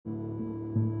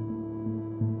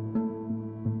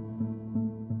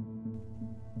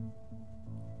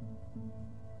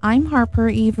I'm Harper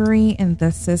Avery, and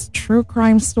this is True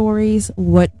Crime Stories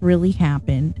What Really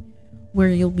Happened, where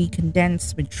you'll be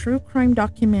condensed with true crime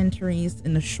documentaries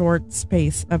in a short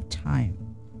space of time.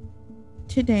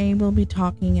 Today, we'll be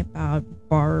talking about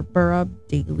Barbara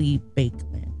Daly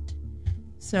Baekeland.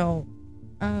 So,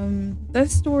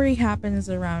 this story happens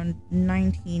around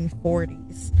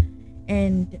 1940s,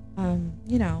 and,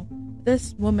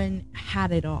 this woman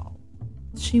had it all.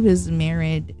 She was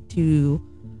married to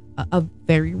a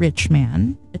very rich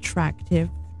man, attractive,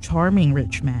 charming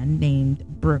rich man named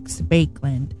Brooks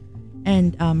Baekeland.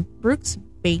 And Brooks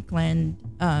Baekeland,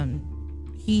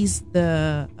 he's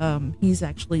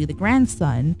actually the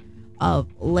grandson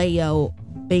of Leo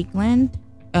Baekeland,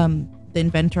 the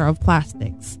inventor of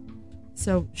plastics.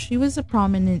 So she was a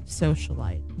prominent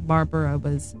socialite. Barbara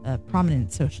was a prominent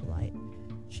socialite.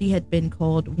 She had been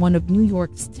called one of New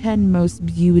York's 10 most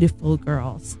beautiful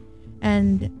girls.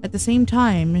 And at the same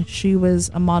time, she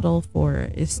was a model for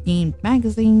esteemed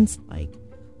magazines like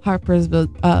Harper's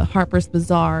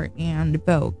Bazaar and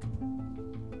Vogue.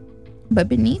 But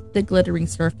beneath the glittering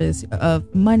surface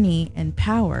of money and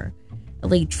power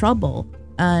lay trouble.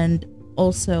 And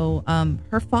also,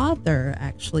 her father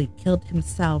actually killed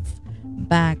himself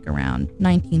back around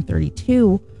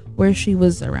 1932, where she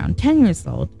was around 10 years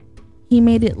old. He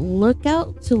made it look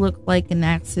like an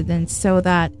accident so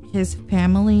that his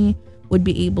family would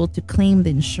be able to claim the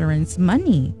insurance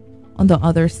money. On the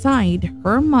other side,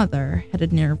 her mother had a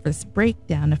nervous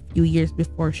breakdown a few years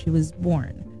before she was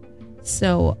born.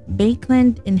 So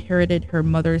Baekeland inherited her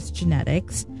mother's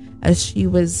genetics, as she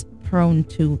was prone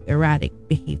to erratic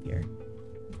behavior.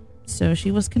 So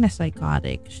she was kind of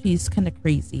psychotic. She's kind of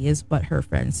crazy is what her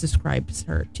friends describes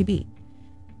her to be.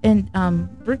 And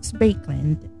Brooks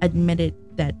Baekeland admitted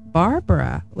that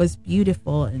Barbara was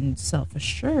beautiful and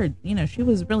self-assured. She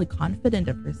was really confident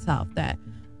of herself, that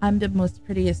I'm the most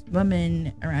prettiest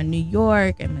woman around New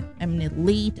York. I'm an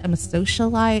elite. I'm a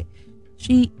socialite.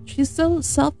 She's so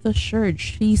self-assured.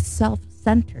 She's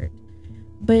self-centered.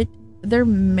 But their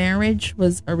marriage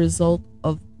was a result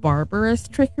of Barbara's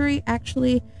trickery,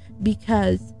 actually,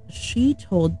 because she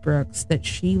told Brooks that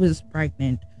she was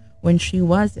pregnant when she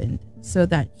wasn't, so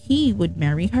that he would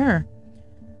marry her.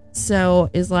 So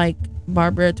it's like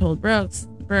Barbara told Brooks,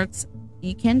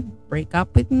 you can't break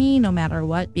up with me no matter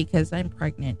what because I'm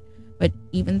pregnant. But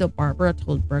even though Barbara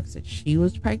told Brooks that she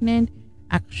was pregnant,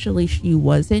 actually she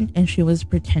wasn't, and she was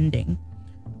pretending.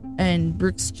 And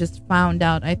Brooks just found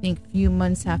out, I think, a few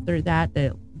months after that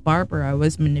Barbara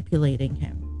was manipulating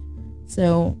him.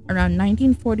 So around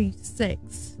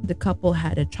 1946, the couple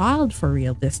had a child for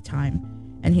real this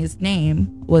time, and his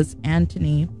name was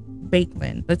Anthony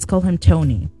Baekeland. Let's call him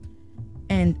Tony.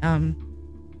 And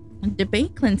the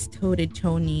Baekelands touted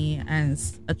Tony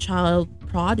as a child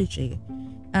prodigy.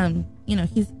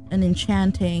 He's an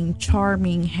enchanting,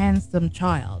 charming, handsome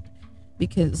child,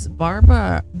 because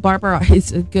Barbara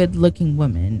is a good-looking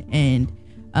woman, and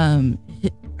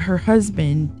her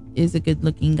husband is a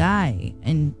good-looking guy,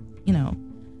 and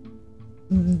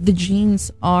the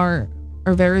genes are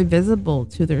very visible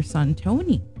to their son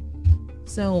Tony.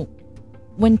 So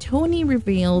when Tony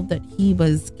revealed that he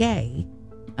was gay,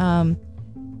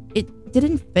 it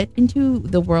didn't fit into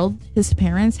the world his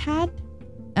parents had,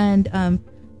 and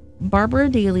Barbara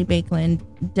Daly Baekeland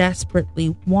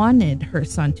desperately wanted her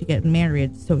son to get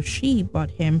married, so she bought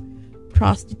him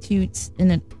prostitutes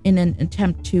in an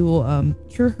attempt to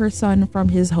cure her son from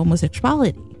his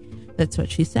homosexuality. That's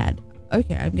what she said.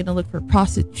 Okay, I'm gonna look for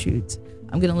prostitutes.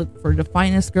 I'm gonna look for the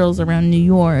finest girls around New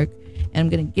York, and I'm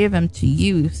gonna give them to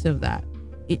you so that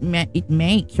it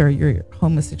may cure your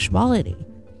homosexuality.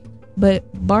 But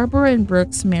Barbara and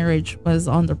Brooks' marriage was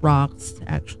on the rocks,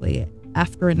 actually,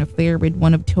 after an affair with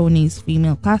one of Tony's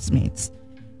female classmates.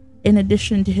 In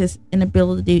addition to his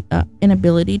inability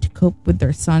to cope with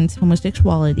their son's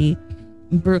homosexuality,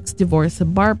 Brooks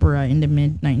divorced Barbara in the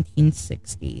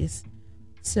mid-1960s.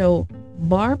 So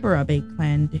Barbara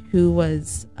Baekeland, who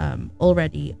was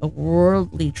already a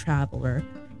worldly traveler,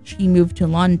 she moved to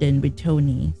London with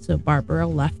Tony. So Barbara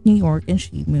left New York and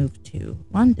she moved to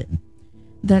London.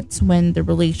 That's when the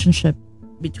relationship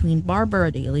between Barbara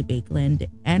Daly Baekeland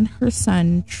and her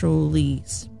son truly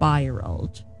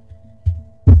spiraled.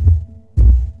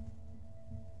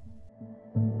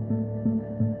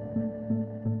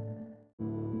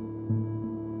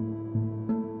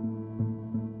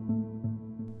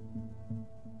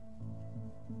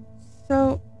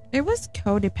 So it was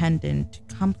codependent,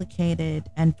 complicated,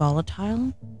 and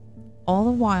volatile. All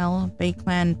the while,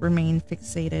 Baekeland remained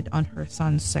fixated on her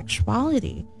son's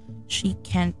sexuality. She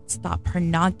can't stop her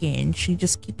noggin. She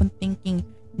just keep on thinking,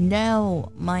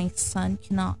 no, my son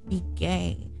cannot be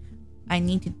gay. I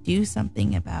need to do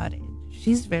something about it.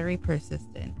 She's very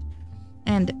persistent.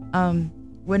 And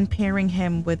when pairing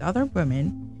him with other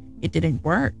women, it didn't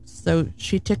work. So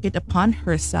she took it upon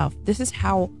herself. This is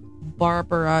how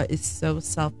Barbara is so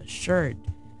self-assured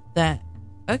that,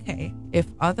 okay, if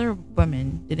other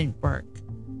women didn't work,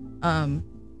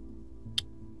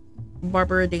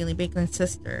 Barbara Daly Baekeland's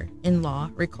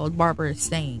sister-in-law recalled Barbara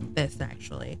saying this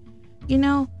actually.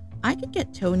 I could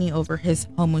get Tony over his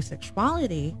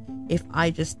homosexuality if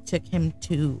I just took him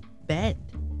to bed.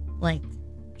 Like,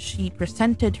 she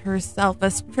presented herself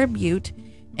as tribute,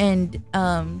 and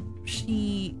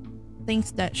she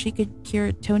thinks that she could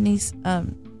cure Tony's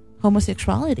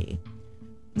homosexuality.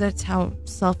 That's how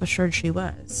self-assured she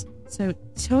was. So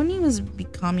Tony was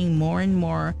becoming more and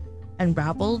more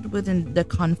unraveled within the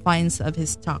confines of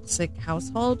his toxic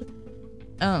household.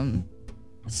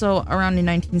 So around in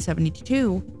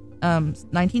 1972,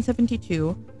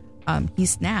 he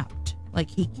snapped. Like,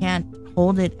 he can't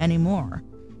hold it anymore.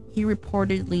 He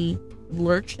reportedly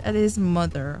lurched at his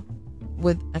mother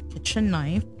with a kitchen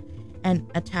knife, an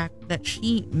attack that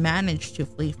she managed to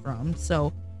flee from.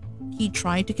 So he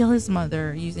tried to kill his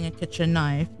mother using a kitchen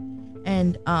knife,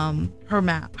 and her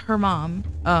mom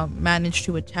managed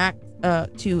to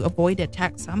avoid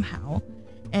attack somehow.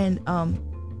 And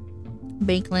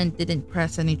Baekeland didn't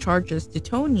press any charges to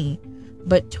Tony,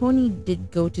 but Tony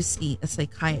did go to see a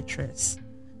psychiatrist.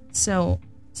 So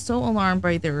alarmed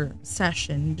by their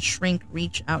session, the shrink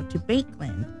reached out to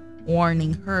Baekeland,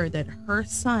 warning her that her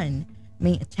son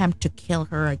may attempt to kill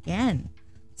her again.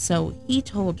 So he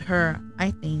told her,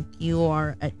 I think you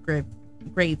are at grave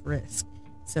risk.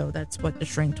 So that's what the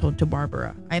shrink told to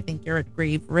Barbara. I think you're at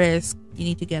grave risk. You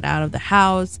need to get out of the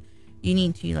house. You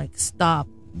need to stop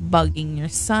bugging your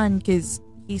son, because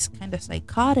he's kind of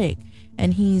psychotic,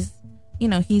 and he's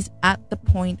at the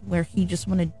point where he just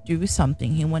want to do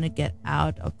something. He want to get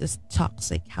out of this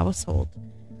toxic household.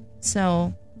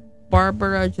 So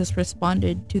Barbara just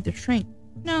responded to the shrink,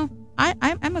 no,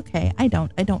 I'm okay. I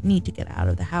don't need to get out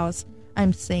of the house.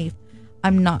 I'm safe.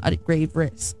 I'm not at grave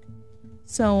risk.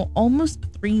 So almost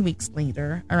 3 weeks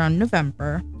later, around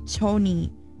November,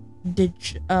 Tony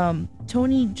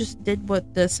just did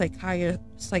what the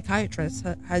psychiatrist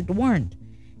had warned,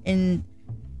 and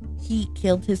he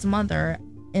killed his mother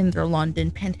in their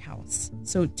London penthouse.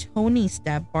 So Tony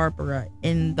stabbed Barbara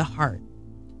in the heart.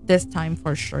 This time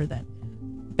for sure then.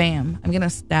 Bam, I'm gonna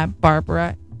stab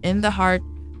Barbara in the heart.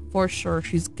 For sure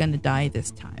she's gonna die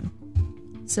this time.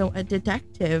 So a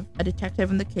detective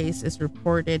in the case is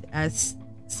reported as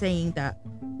saying that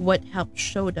what help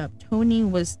showed up, Tony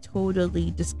was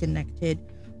totally disconnected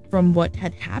from what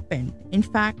had happened. In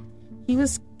fact, he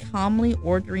was calmly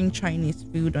ordering Chinese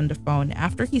food on the phone.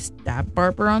 After he stabbed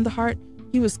Barbara on the heart,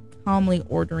 he was calmly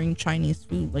ordering Chinese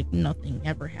food like nothing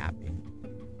ever happened.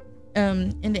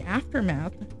 In the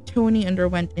aftermath, Tony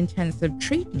underwent intensive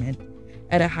treatment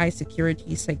at a high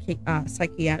security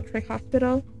psychiatric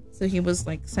hospital. So he was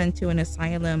sent to an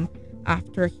asylum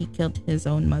after he killed his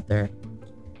own mother.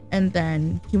 And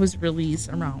then he was released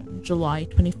around July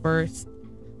 21st,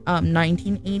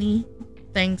 1980,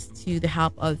 thanks to the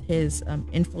help of his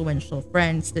influential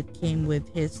friends that came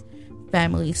with his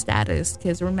family status.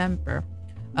 Because remember,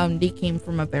 they came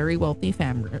from a very wealthy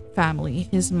family.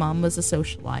 His mom was a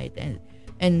socialite,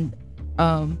 and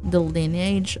the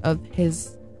lineage of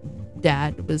his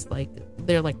dad was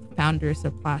they're founders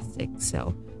of plastics.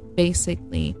 So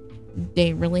basically,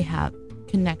 they really have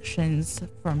connections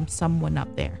from someone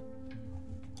up there.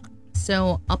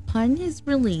 So upon his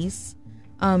release,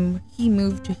 he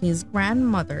moved to his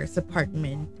grandmother's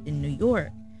apartment in New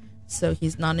York. So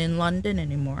he's not in London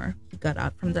anymore. He got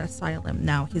out from the asylum.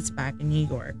 Now he's back in New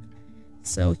York.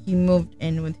 So he moved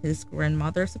in with his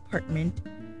grandmother's apartment,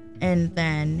 and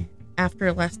then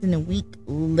after less than a week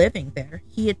living there,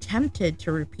 he attempted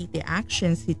to repeat the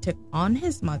actions he took on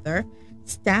his mother,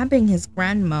 stabbing his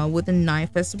grandma with a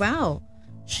knife as well.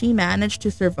 She managed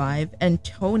to survive, and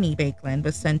Tony Baekeland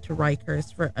was sent to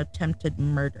Rikers for attempted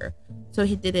murder. So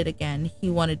he did it again.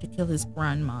 He wanted to kill his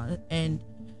grandma,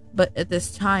 but at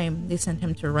this time they sent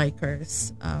him to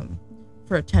Rikers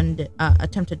for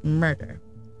attempted murder.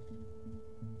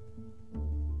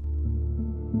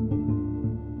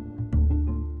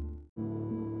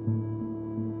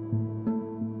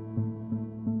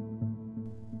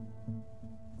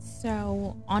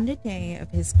 So, on the day of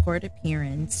his court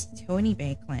appearance, Tony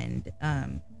Baekeland,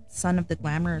 son of the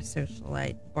glamorous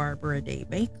socialite Barbara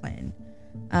Baekeland,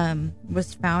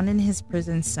 was found in his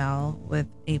prison cell with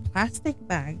a plastic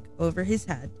bag over his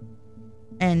head,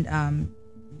 and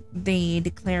they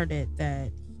declared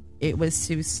that it was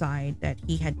suicide, that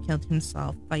he had killed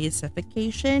himself by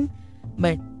suffocation,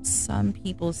 But some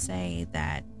people say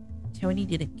that Tony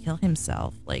didn't kill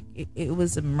himself. Like it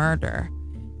was a murder.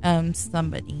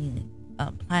 Somebody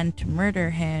planned to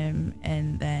murder him,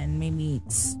 and then maybe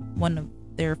it's one of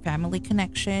their family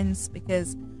connections,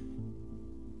 because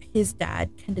his dad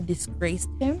kind of disgraced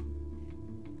him,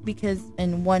 because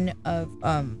in one of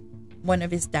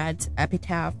his dad's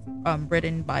epitaph,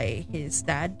 written by his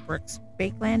dad, Brooks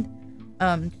Baekeland,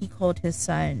 he called his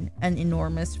son an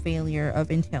enormous failure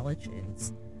of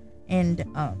intelligence. And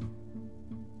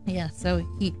yeah, so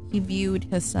he viewed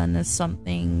his son as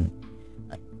something,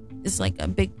 is like a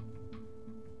big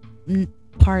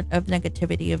part of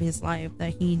negativity of his life,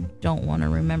 that he don't want to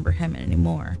remember him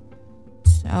anymore.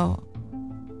 So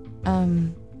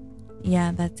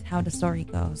yeah, that's how the story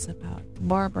goes about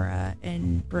Barbara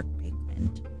and Brooke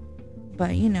Baekeland.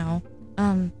 But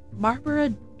Barbara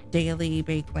Daly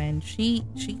Baekeland, she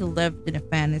lived in a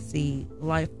fantasy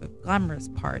life of glamorous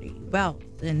party, wealth,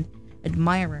 and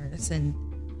admirers, and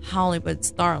Hollywood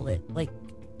starlet. Like,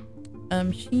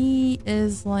 she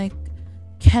is like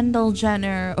Kendall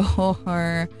Jenner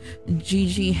or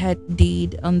Gigi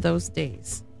Hadid on those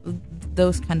days,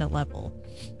 those kind of level.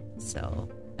 So,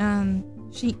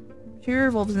 she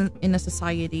revolves in a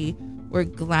society where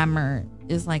glamour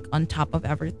is like on top of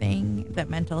everything, that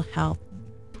mental health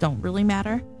don't really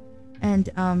matter.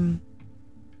 And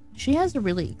she has a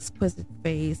really exquisite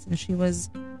face, and she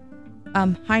was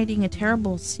hiding a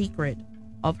terrible secret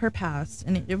of her past,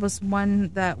 and it was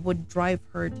one that would drive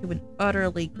her to an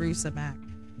utterly gruesome act,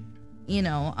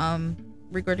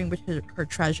 regarding with her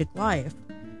tragic life.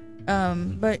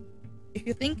 But if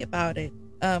you think about it,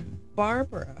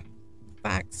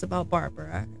 facts about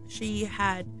Barbara, she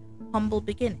had humble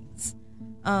beginnings.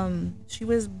 She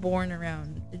was born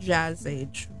around the Jazz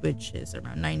Age, which is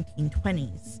around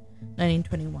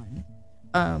 1921.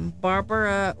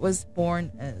 Barbara was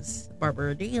born as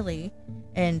Barbara Daly,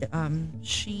 and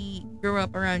she grew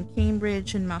up around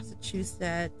Cambridge in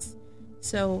Massachusetts.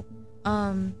 So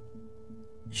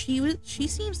she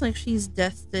seems like she's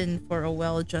destined for a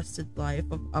well-adjusted life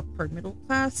of upper middle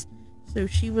class. So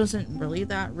she wasn't really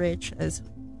that rich as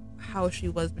how she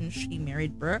was when she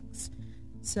married Brooks.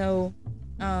 So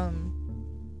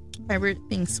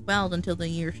everything swelled until the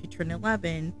year she turned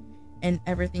 11, and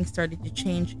everything started to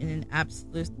change in an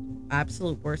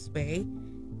absolute worst way.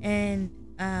 And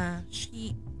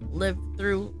she lived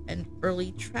through an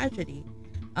early tragedy.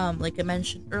 Like I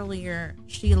mentioned earlier,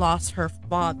 she lost her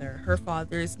father. Her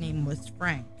father's name was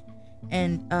Frank,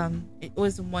 and it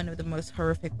was one of the most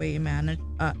horrific way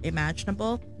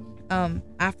imaginable.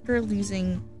 After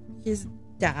losing his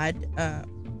dad,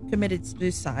 committed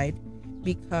suicide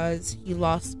because he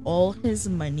lost all his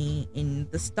money in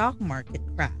the stock market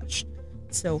crash.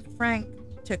 So Frank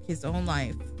took his own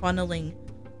life, funneling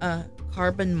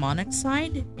carbon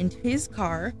monoxide into his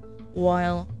car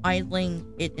while idling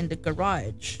it in the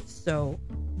garage. So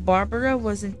Barbara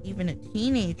wasn't even a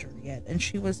teenager yet, and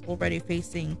she was already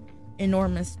facing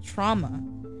enormous trauma.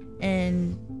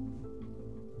 And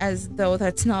as though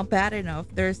that's not bad enough,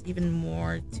 there's even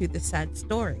more to the sad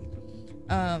story.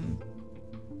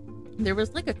 There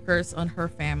was like a curse on her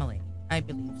family, I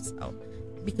believe so,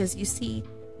 because you see,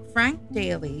 Frank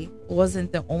Daly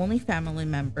wasn't the only family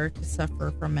member to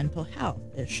suffer from mental health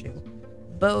issue.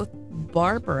 Both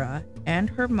Barbara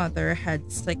and her mother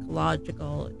had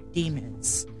psychological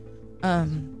demons,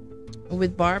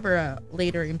 with Barbara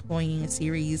later employing a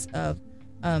series of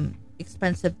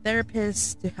expensive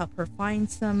therapists to help her find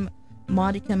some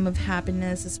modicum of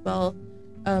happiness as well.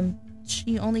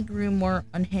 She only grew more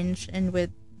unhinged and with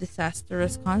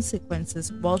disastrous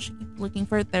consequences. While she keeps looking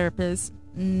for a therapist,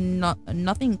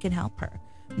 nothing can help her.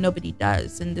 Nobody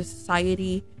does, and the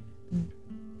society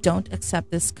don't accept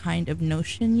this kind of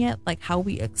notion yet, like how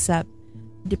we accept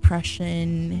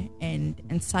depression and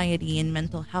anxiety and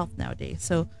mental health nowadays.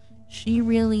 So she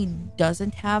really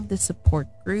doesn't have the support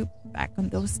group back on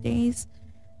those days.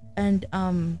 And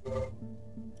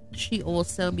she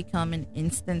also become an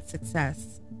instant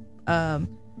success.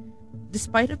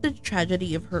 Despite of the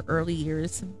tragedy of her early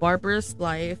years, Barbara's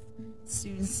life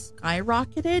soon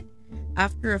skyrocketed.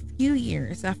 After a few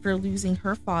years after losing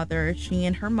her father, she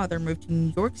and her mother moved to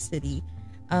New York City.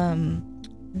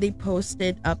 They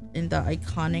posted up in the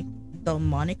iconic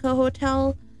Delmonico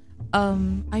Hotel.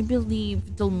 I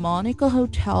believe Delmonico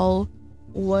Hotel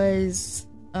was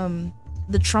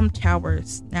the Trump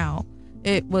Towers now.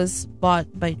 It was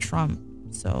bought by Trump,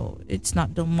 so it's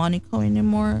not Delmonico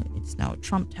anymore. It's now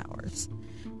Trump Towers.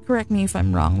 Correct me if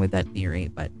I'm wrong with that theory,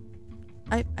 but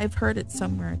I've heard it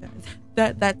somewhere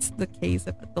that's the case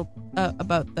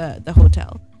about the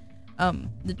hotel.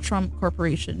 The Trump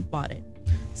Corporation bought it.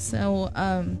 So,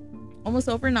 almost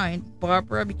overnight,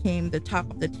 Barbara became the talk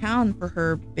of the town for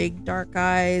her big dark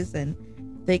eyes and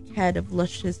thick head of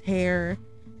luscious hair.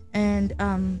 And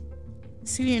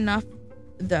soon enough,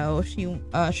 though,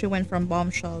 she went from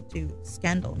bombshell to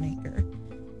scandal maker.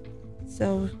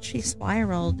 So she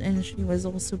spiraled, and she was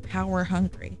also power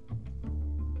hungry.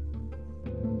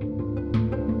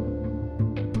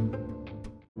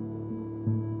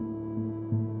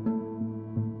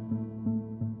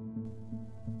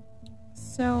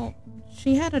 So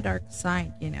she had a dark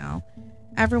side, you know.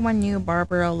 Everyone knew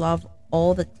Barbara loved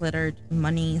all the glittered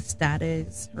money,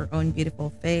 status, her own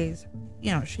beautiful face.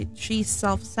 You know, she's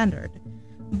self-centered.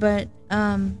 But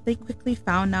they quickly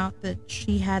found out that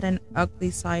she had an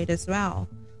ugly side as well.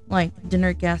 Like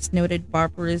dinner guests noted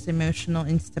Barbara's emotional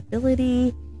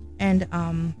instability and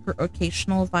her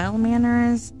occasional vile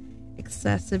manners,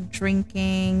 excessive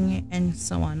drinking, and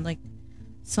so on. Like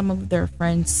some of their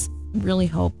friends really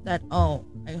hope that, oh,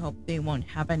 I hope they won't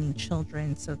have any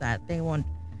children so that they won't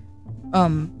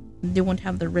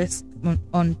have the risk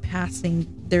on passing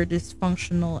their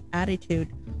dysfunctional attitude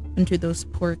onto those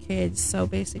poor kids. So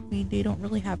basically they don't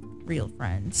really have real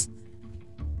friends.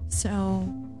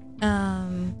 So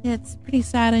yeah, it's pretty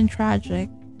sad and tragic,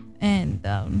 and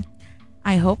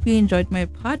I hope you enjoyed my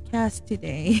podcast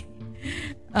today.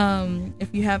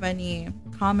 If you have any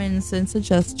comments and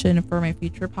suggestions for my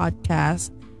future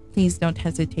podcast, please don't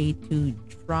hesitate to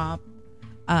drop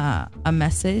a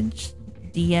message,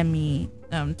 DM me,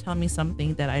 tell me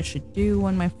something that I should do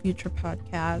on my future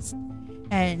podcast.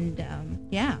 And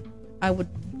yeah, I would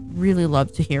really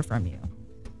love to hear from you.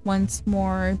 Once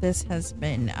more, this has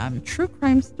been True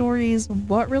Crime Stories,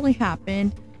 What Really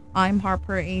Happened. I'm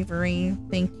Harper Avery.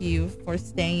 Thank you for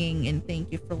staying, and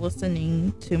thank you for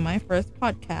listening to my first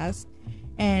podcast.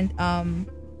 And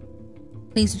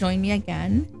please join me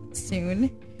again soon.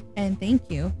 And thank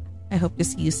you. I hope to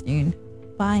see you soon.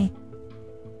 Bye.